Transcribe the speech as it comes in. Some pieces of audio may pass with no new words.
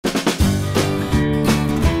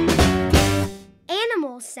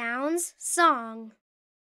Captions song.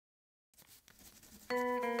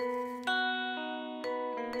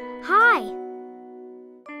 Hi.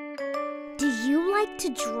 Do you like to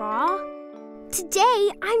draw?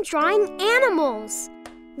 Today I'm drawing animals.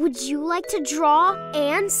 Would you like to draw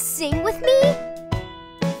and sing with me?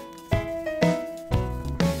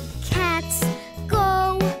 Cats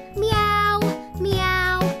go meow,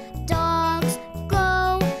 meow. Dogs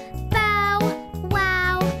go bow,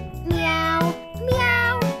 wow, meow,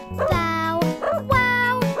 meow. Bow,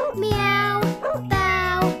 wow, meow,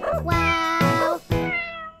 bow, wow.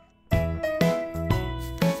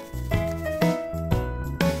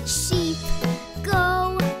 Sheep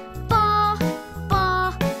go baa,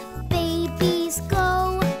 baa. Babies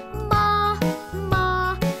go ma,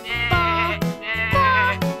 ma. Baa,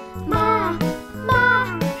 baa. Ma, ma,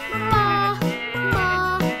 ma, ma,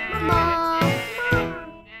 ma.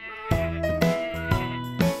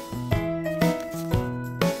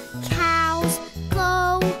 Cows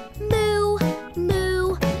go moo,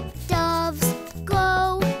 moo. Doves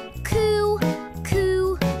go coo,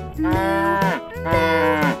 coo. Moo, moo.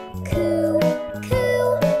 Coo, coo.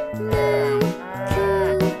 Moo,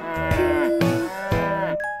 coo, coo.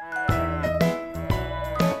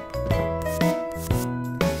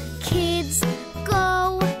 Kids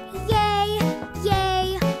go yay,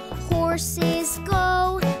 yay. Horses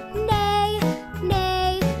go neigh,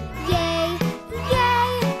 neigh. Yay,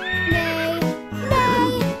 yay. Neigh,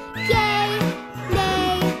 neigh. Yay,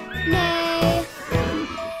 neigh, neigh.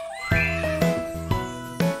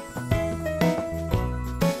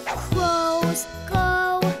 Crows go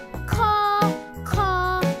caw,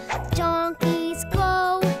 caw. Donkeys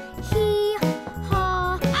go hee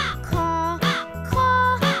haw, caw,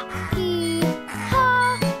 caw. Hee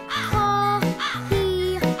haw, caw,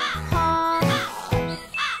 hee haw.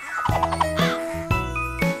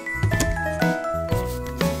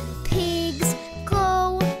 Pigs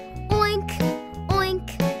go oink, oink.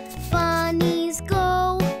 Bunnies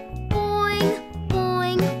go boing,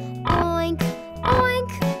 boing, oink,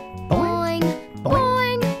 oink. Boing,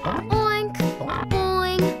 boing, oink,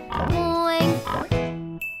 boing, boing.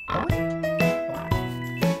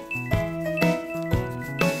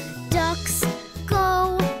 Ducks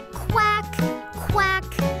go quack, quack.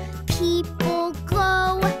 People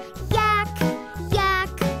go yak, yak.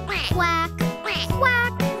 Quack,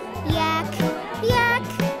 quack. Yak, yak.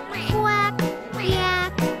 Quack,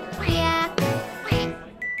 yak, yak.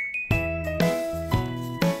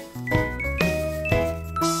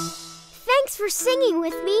 Thanks for singing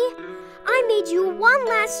with me. I made you one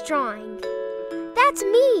last drawing. That's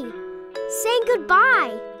me, saying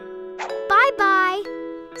goodbye. Bye-bye.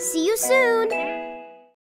 See you soon.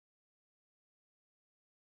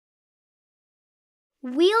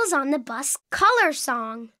 Wheels on the Bus color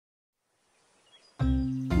song.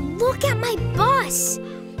 Look at my bus.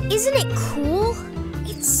 Isn't it cool?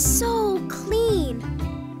 It's so clean.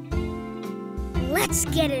 Let's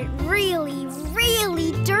get it really,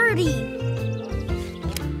 really dirty.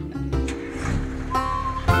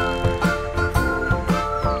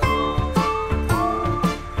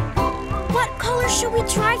 What color should we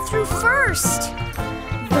drive through first?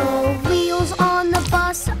 The wheels on the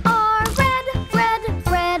bus are red, red,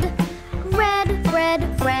 red. Red, red,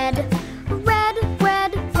 red. Red,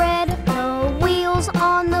 red, red. The wheels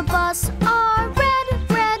on the bus are red,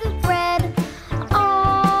 red, red.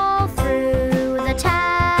 All through the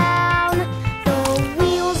town. The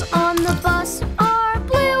wheels on the bus are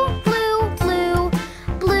blue, blue, blue.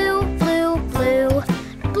 Blue, blue, blue.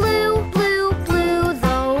 Blue, blue, blue.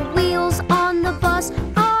 The wheels on the bus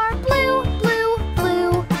are blue, blue,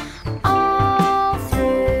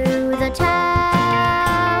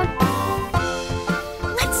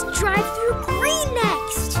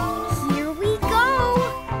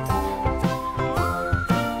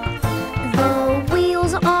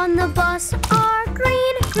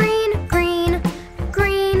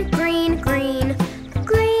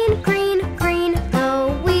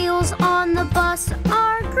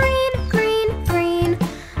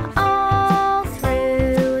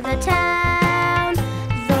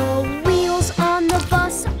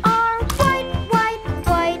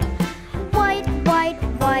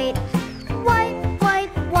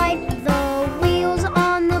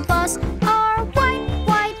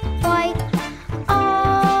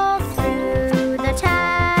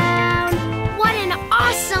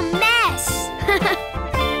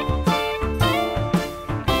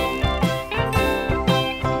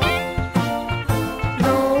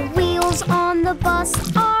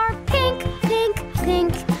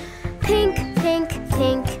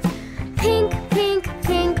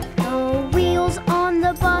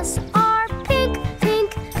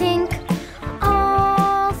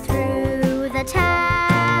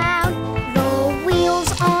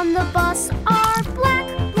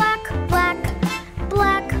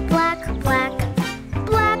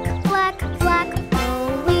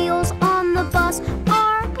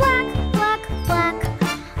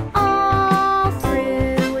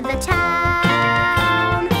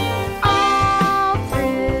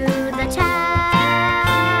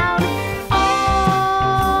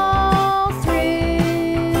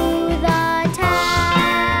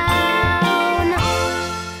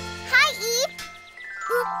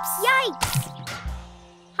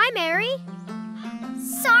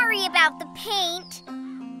 paint.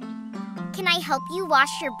 Can I help you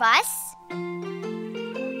wash your bus?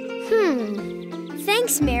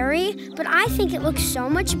 Thanks, Mary, but I think it looks so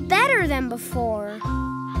much better than before.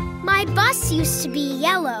 My bus used to be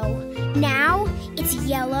yellow. Now it's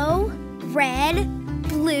yellow, red,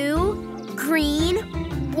 blue, green,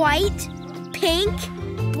 white, pink,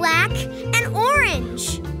 black, and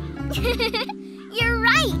orange. You're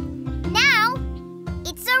right. Now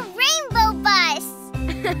it's a rainbow bus.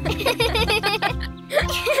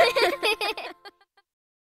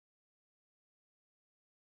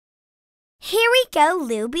 Here we go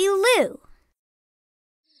Looby Loo.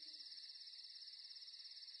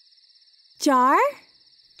 Jar?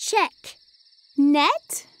 Check.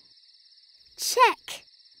 Net? Check.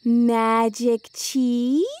 Magic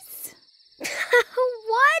cheese?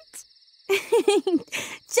 What?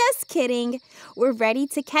 Just kidding. We're ready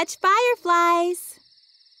to catch fireflies.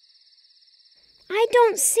 I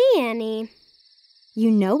don't see any.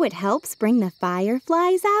 You know what helps bring the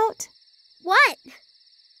fireflies out? What?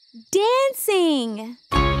 Dancing!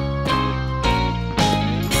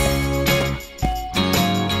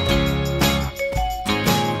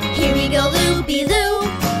 Here we go Looby Loo.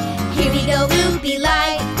 Here we go Looby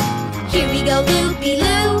Light. Here we go Looby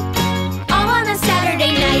Loo. All on a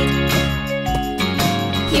Saturday night.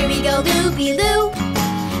 Here we go Looby Loo.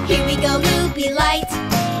 Here we go Looby Light.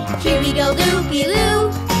 Here we go Looby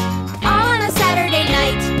Loo. All on a Saturday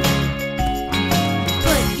night.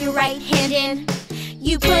 Put your right hand in.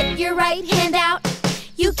 You put your right hand out.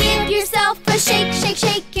 You give yourself a shake, shake,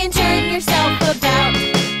 shake, and turn yourself about.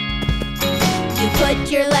 You put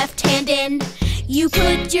your left hand in. You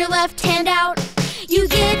put your left hand out. You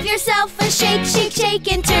give yourself a shake, shake,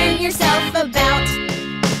 shake, and turn yourself about.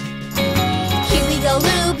 Here we go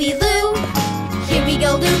Looby Loo. Here we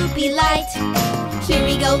go Looby Light. Here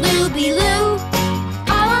we go Looby Loo.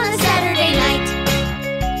 All on a Saturday night.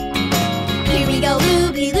 Here we go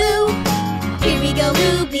Looby Loo. Here we go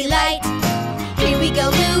Looby Light. Here we go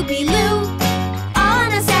Looby Loo. All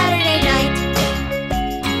on a Saturday night.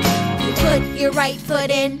 You put your right foot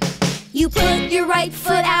in. You put your right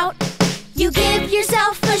foot out. You give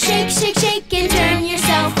yourself a shake, shake, shake, and turn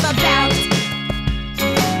yourself about.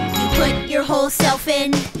 You put your whole self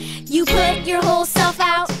in. You put your whole self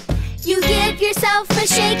out. You give yourself a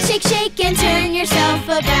shake, shake, shake, and turn yourself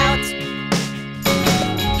about.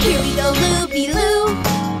 Here we go Looby Loo.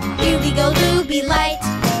 Here we go Looby Light.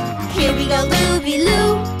 Here we go Looby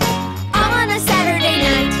Loo. All on a Saturday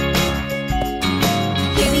night.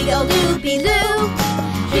 Here we go Looby Loo.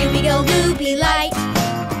 Here we go Looby Light.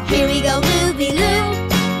 Here we go Looby Loo.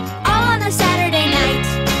 All on a Saturday night.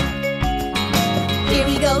 Here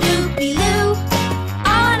we go Looby Loo.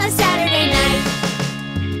 All on a Saturday night.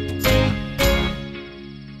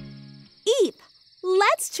 Eep,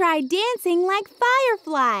 let's try dancing like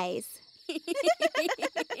fireflies.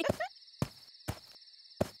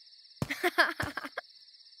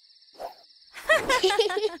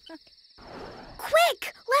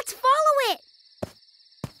 Quick, let's follow it.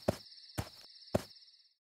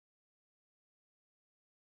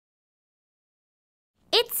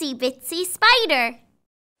 Itsy Bitsy Spider.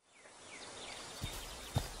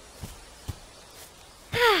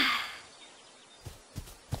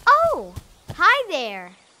 Oh, hi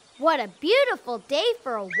there. What a beautiful day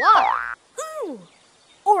for a walk. Ooh,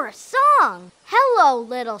 or a song. Hello,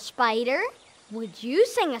 little spider. Would you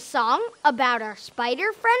sing a song about our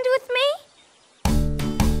spider friend with me?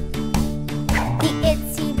 The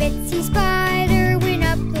itsy bitsy spider went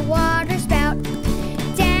up the water spout.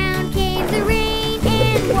 Down came the rain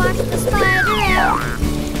and washed the spider out.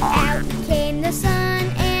 Out came the sun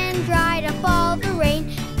and dried up all the rain.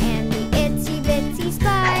 And the itsy bitsy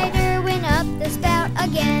spider went up the spout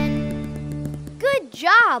again. Good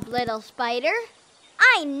job, little spider.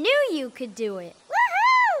 I knew you could do it.